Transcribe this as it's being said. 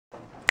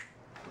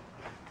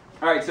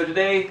All right, so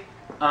today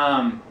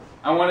I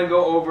want to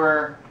go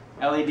over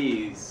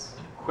LEDs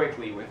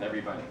quickly with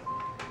everybody.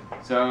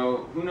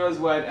 So who knows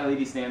what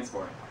LED stands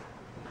for?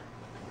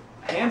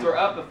 Hands were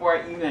up before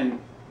I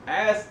even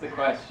asked the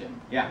question.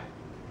 Yeah?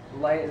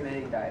 Light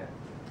emitting diode.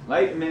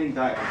 Light emitting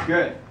diode.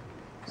 Good.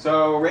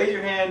 So raise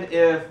your hand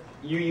if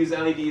you use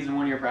LEDs in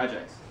one of your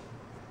projects.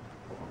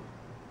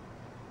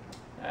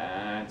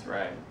 That's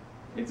right.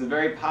 It's a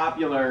very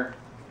popular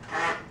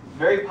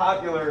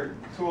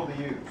tool to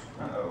use.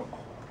 Uh-oh.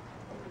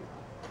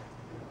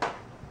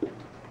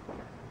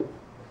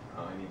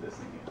 Oh, I need this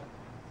thing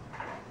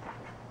here.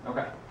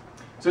 Okay.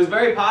 So it's a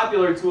very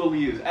popular tool to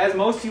use. As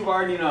most of you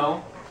already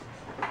know,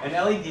 an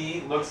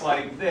LED looks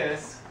like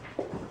this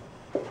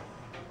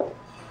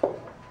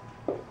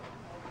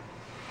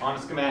on a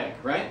schematic,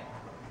 right?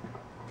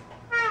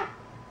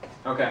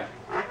 Okay.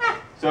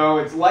 So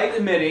it's light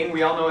emitting.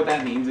 We all know what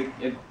that means.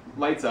 It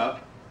lights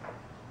up.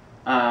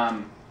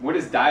 What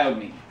does diode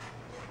mean?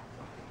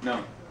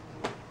 No.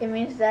 It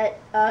means that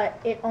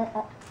it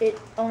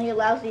only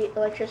allows the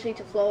electricity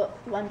to flow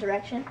one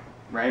direction.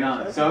 Right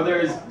on. So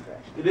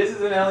this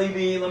is an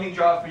LED. Let me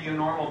draw for you a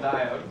normal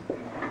diode.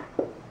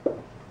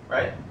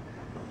 Right?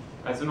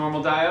 That's a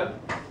normal diode.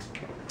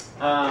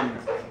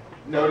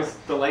 Notice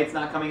the light's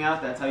not coming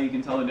out. That's how you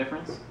can tell the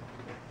difference.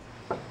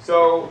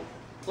 So,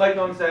 like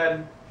Noam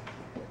said,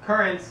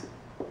 current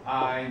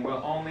I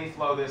will only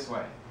flow this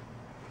way.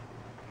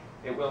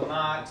 It will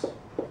not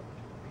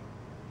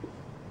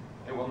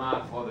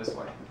flow this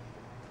way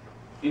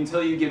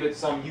until you give it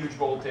some huge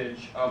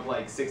voltage of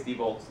like 60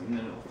 volts, and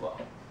then it'll flow.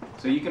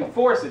 So you can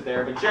force it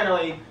there, but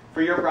generally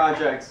for your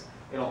projects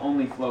it'll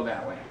only flow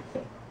that way.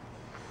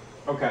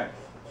 Okay.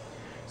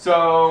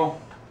 So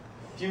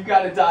if you've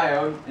got a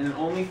diode and it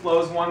only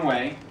flows one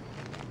way,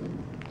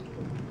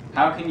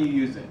 how can you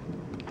use it?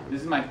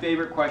 This is my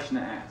favorite question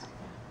to ask.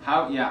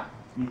 How? Yeah.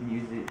 You can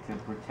use it to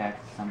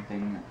protect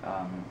something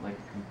like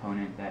a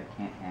component that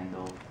can't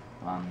handle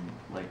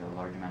like a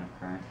large amount of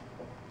current.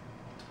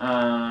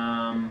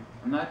 I'm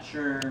not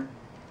sure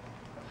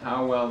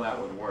how well that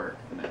would work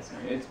in that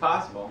scenario. It's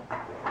possible.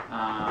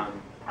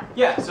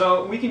 Yeah,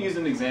 so we can use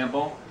an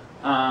example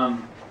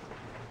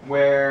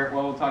where,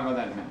 well, we'll talk about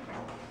that in a minute.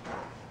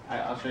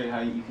 I'll show you how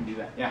you can do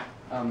that. Yeah?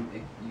 You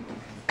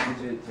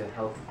can use it to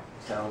help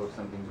tell if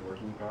something's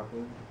working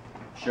properly.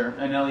 Sure,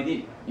 an LED.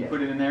 You Yeah.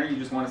 put it in there, you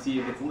just want to see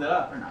if it's lit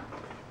up or not.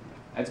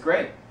 That's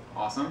great.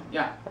 Awesome.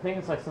 Yeah. I think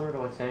it's like similar to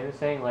what Sam was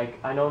saying. Like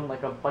I know in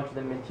like a bunch of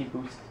the Minty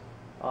Boost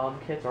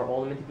kits, or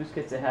all the Minty Boost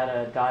kits, they had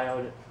a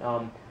diode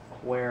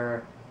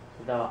where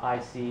the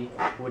IC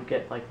would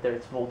get like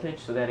its voltage,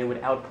 so that it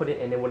would output it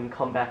and it wouldn't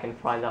come back and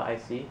fry the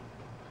IC.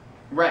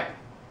 Right.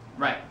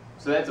 Right.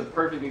 So that's a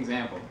perfect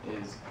example.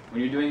 Is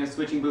when you're doing a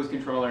switching boost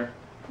controller,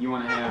 you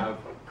want to have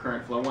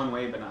current flow one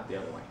way but not the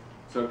other way.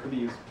 So it could be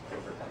used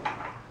over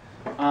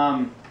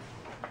time.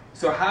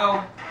 So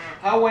how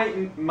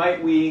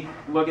might we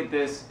look at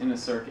this in a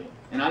circuit?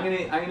 And I'm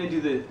gonna do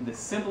the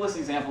simplest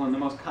example and the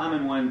most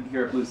common one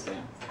here at Blue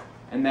Stamp,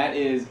 and that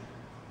is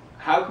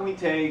how can we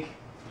take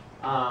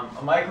a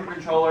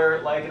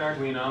microcontroller like an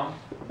Arduino,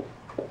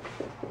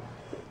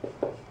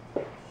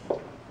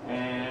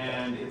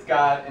 and it's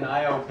got an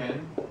I/O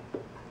pin.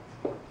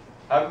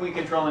 How can we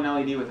control an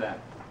LED with that?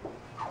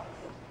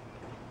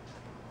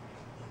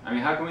 I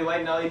mean, how can we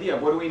light an LED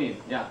up? What do we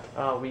need? Yeah.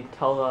 We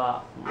tell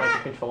the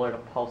microcontroller to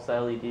pulse the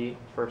LED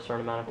for a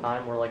certain amount of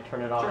time, or like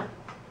turn it on. Sure.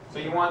 So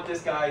you want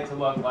this guy to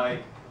look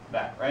like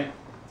that, right?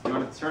 You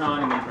want it to turn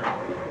on and then turn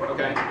off.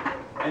 Okay.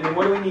 And then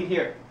what do we need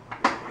here?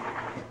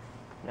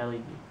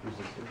 LED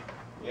resistor.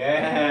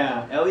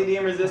 Yeah, LED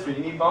and resistor.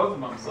 You need both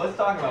of them. So let's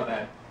talk about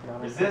that.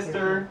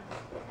 Resistor,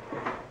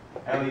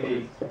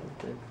 LED.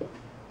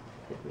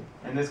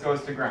 And this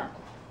goes to ground.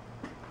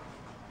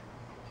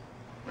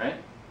 Right?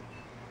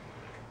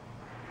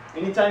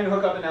 Anytime you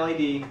hook up an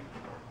LED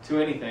to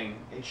anything,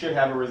 it should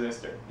have a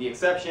resistor. The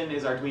exception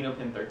is Arduino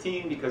pin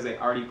 13 because they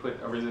already put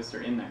a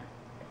resistor in there.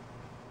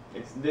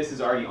 This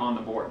is already on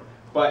the board.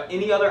 But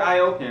any other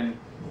I/O pin,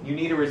 you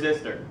need a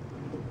resistor.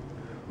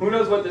 Who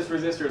knows what this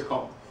resistor is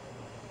called?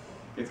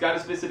 It's got a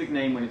specific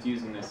name when it's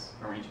used in this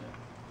arrangement.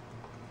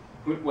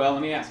 Well,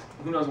 let me ask.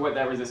 Who knows what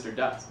that resistor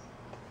does?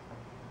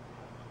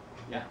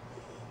 Yeah?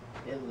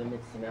 It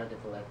limits the amount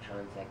of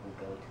electrons that can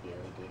go to the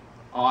LED.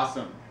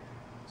 Awesome.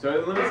 So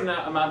it limits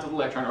the amount of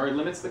electron, or it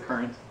limits the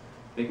current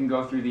that can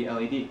go through the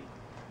LED.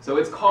 So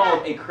it's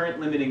called a current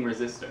limiting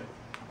resistor.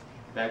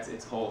 That's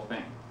its whole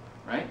thing,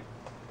 right?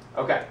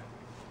 Okay.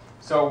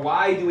 So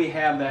why do we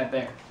have that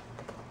there?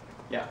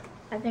 Yeah.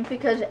 I think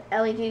because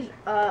LEDs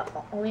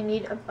only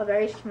need a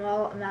very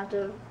small amount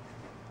of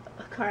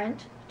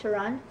current to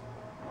run.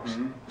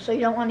 Mm-hmm. So you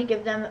don't want to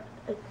give them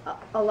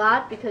a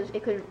lot because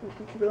it could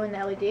ruin the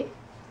LED.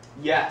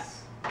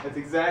 Yes, that's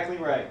exactly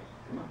right.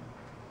 Come on.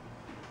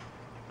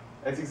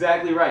 That's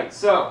exactly right.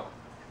 So,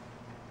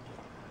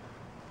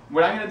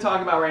 what I'm going to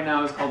talk about right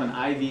now is called an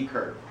IV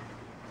curve.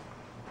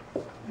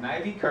 An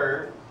IV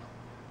curve,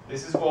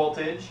 this is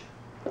voltage,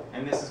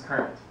 and this is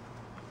current.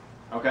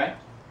 Okay?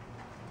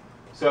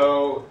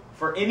 So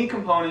for any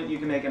component, you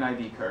can make an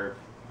IV curve.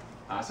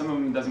 Some of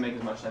them doesn't make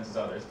as much sense as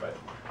others, but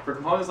for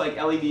components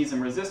like LEDs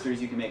and resistors,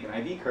 you can make an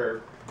IV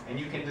curve, and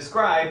you can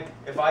describe,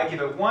 if I give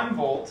it 1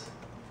 volt,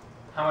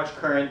 how much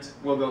current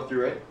will go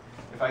through it.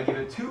 If I give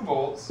it 2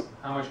 volts,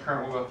 how much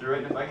current will go through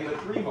it. And if I give it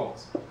 3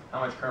 volts, how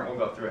much current will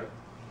go through it.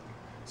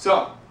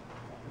 So,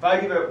 if I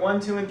give it 1,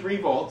 2, and 3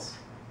 volts,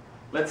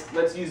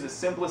 let's use the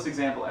simplest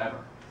example ever.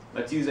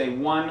 Let's use a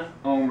 1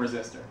 ohm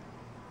resistor.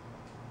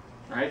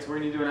 Alright, so we're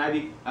going to do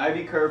an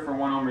IV curve for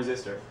 1 ohm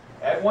resistor.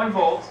 At 1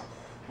 volt,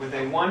 with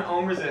a 1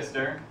 ohm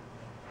resistor,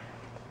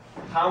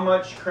 how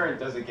much current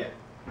does it get?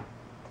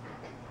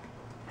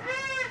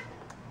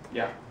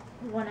 Yeah.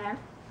 1 amp.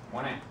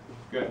 1 amp.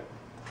 Good.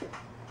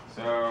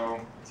 So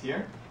it's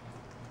here.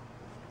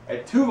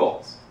 At 2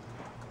 volts,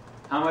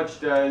 how much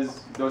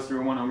goes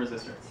through a 1 ohm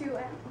resistor? 2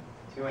 amps.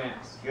 2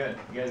 amps. Good.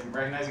 You guys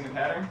recognizing the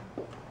pattern?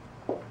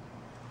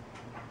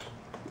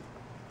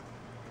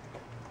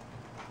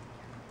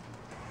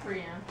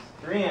 Three amps.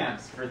 3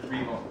 amps for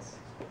 3 volts.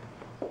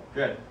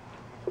 Good.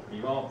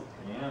 3 volts,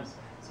 3 amps.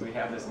 So we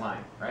have this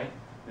line, right?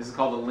 This is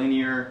called a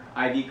linear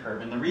IV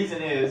curve. And the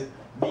reason is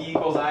V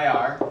equals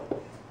IR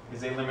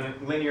is a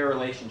linear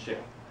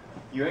relationship.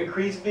 You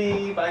increase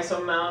V by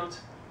some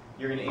amount,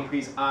 you're going to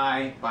increase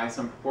I by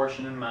some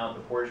proportionate amount,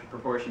 the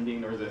proportion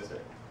being the resistor.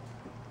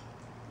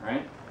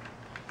 Right?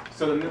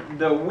 So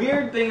the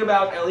weird thing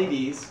about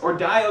LEDs, or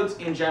diodes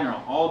in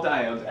general, all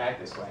diodes act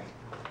this way.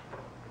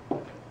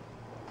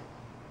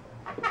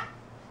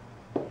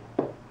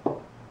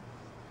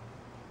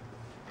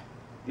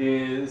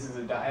 This is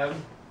a diode,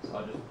 so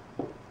I'll just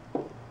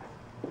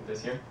put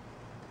this here.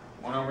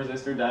 1 ohm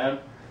resistor diode.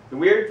 The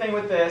weird thing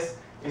with this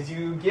is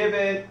you give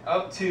it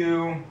up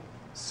to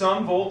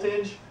some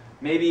voltage.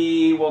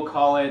 Maybe we'll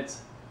call it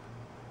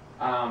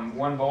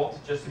 1 volt,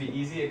 just to be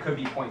easy. It could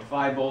be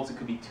 0.5 volts, it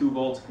could be 2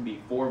 volts, it could be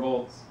 4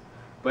 volts.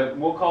 But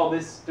we'll call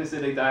this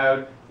specific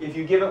diode, if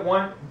you give it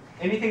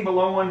anything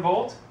below 1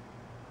 volt,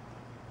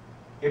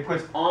 it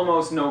puts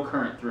almost no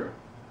current through.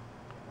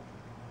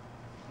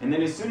 And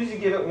then as soon as you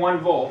give it 1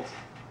 volt,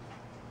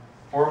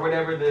 or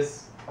whatever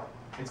this,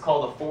 it's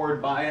called a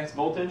forward bias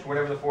voltage,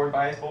 whatever the forward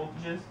bias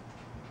voltage is,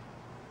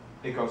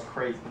 it goes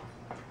crazy.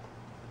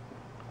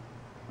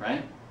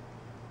 Right?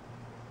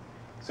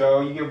 So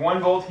you give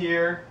 1 volt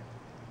here,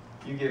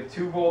 you give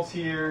 2 volts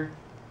here,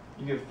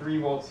 you give 3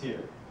 volts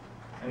here.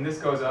 And this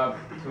goes up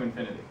to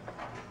infinity.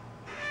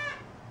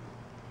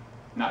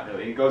 Not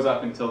really, it goes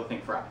up until the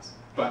thing fries.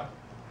 But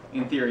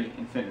in theory,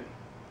 infinity.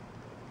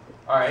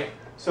 Alright,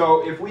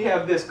 so if we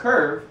have this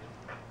curve,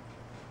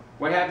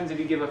 what happens if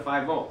you give it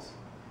 5 volts?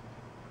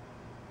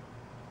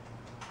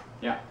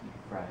 Yeah.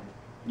 Right.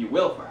 You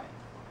will fry it.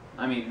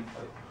 I mean,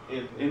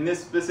 if in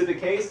this specific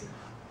case,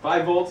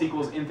 5 volts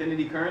equals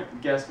infinity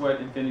current. Guess what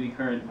infinity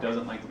current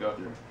doesn't like to go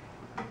through?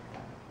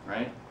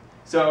 Right?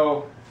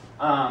 So,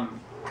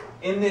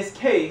 in this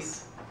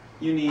case,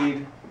 you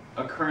need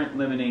a current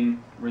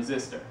limiting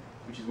resistor,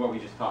 which is what we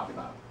just talked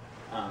about.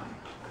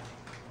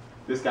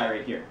 This guy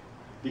right here.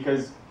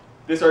 Because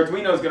this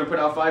Arduino is going to put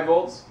out 5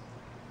 volts.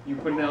 You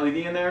put an LED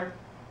in there,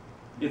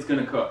 it's going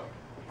to cook.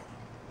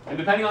 And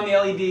depending on the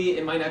LED,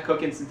 it might not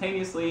cook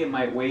instantaneously, it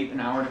might wait an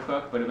hour to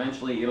cook, but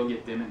eventually it'll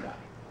get dim and die.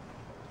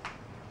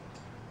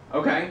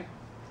 Okay,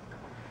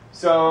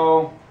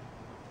 so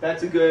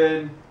that's a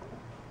good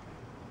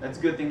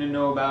thing to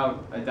know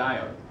about a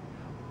diode.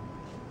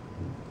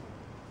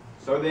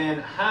 So then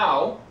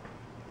how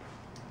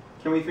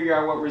can we figure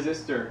out what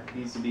resistor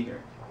needs to be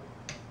here?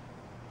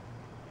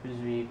 Use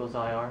V equals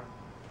IR.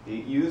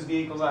 Use V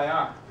equals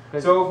IR.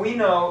 So if we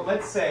know,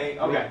 let's say,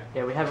 okay.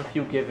 Yeah, we have a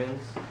few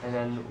givens, and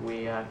then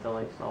we have to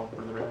like solve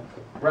for the rest.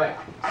 Right.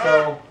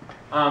 So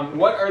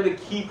what are the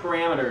key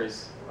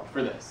parameters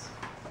for this?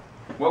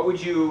 What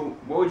would you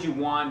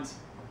want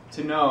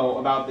to know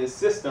about this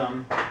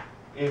system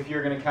if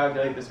you're going to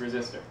calculate this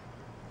resistor?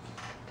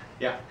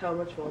 Yeah. How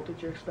much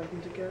voltage you're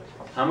expecting to get?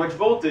 How much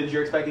voltage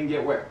you're expecting to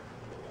get where?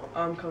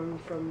 Coming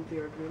from the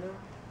Arduino.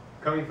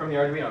 Coming from the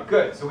Arduino.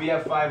 Good. So we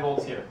have 5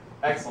 volts here.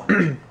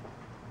 Excellent.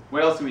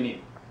 What else do we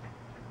need?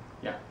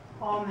 Yeah.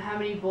 How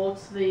many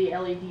volts the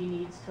LED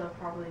needs to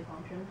properly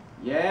function?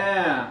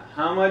 Yeah.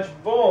 How many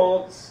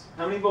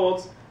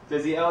volts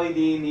does the LED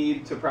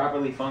need to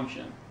properly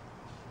function?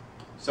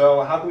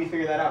 So how can we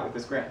figure that out with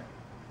this graph?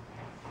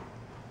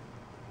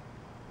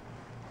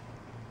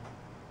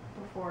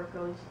 Before it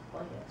goes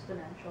like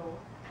exponential.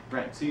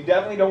 Right. So you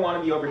definitely don't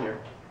want to be over here,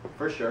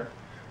 for sure.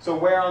 So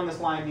where on this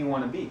line do you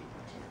want to be?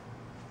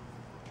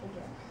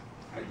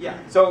 Yeah,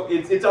 so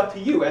it's up to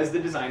you as the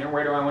designer,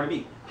 where do I want to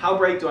be? How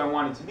bright do I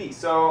want it to be?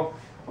 So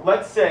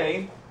let's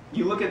say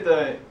you look at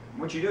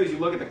what you do is you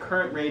look at the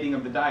current rating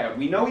of the diode.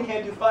 We know we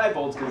can't do 5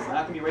 volts because it's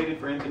not going to be rated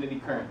for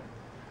infinity current.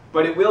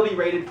 But it will be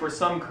rated for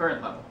some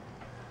current level.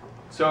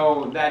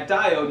 So that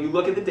diode, you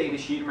look at the data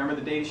sheet, remember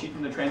the data sheet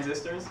from the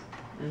transistors?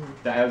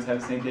 Mm-hmm. Diodes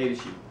have the same data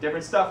sheet.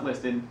 Different stuff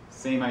listed,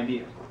 same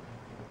idea.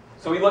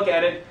 So we look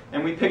at it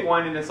and we pick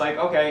one and it's like,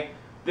 okay,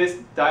 this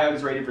diode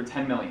is rated for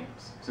 10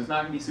 milliamps. So it's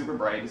not going to be super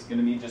bright, it's going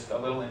to be just a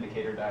little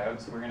indicator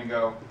diode. So we're going to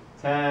go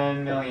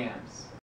 10 milliamps.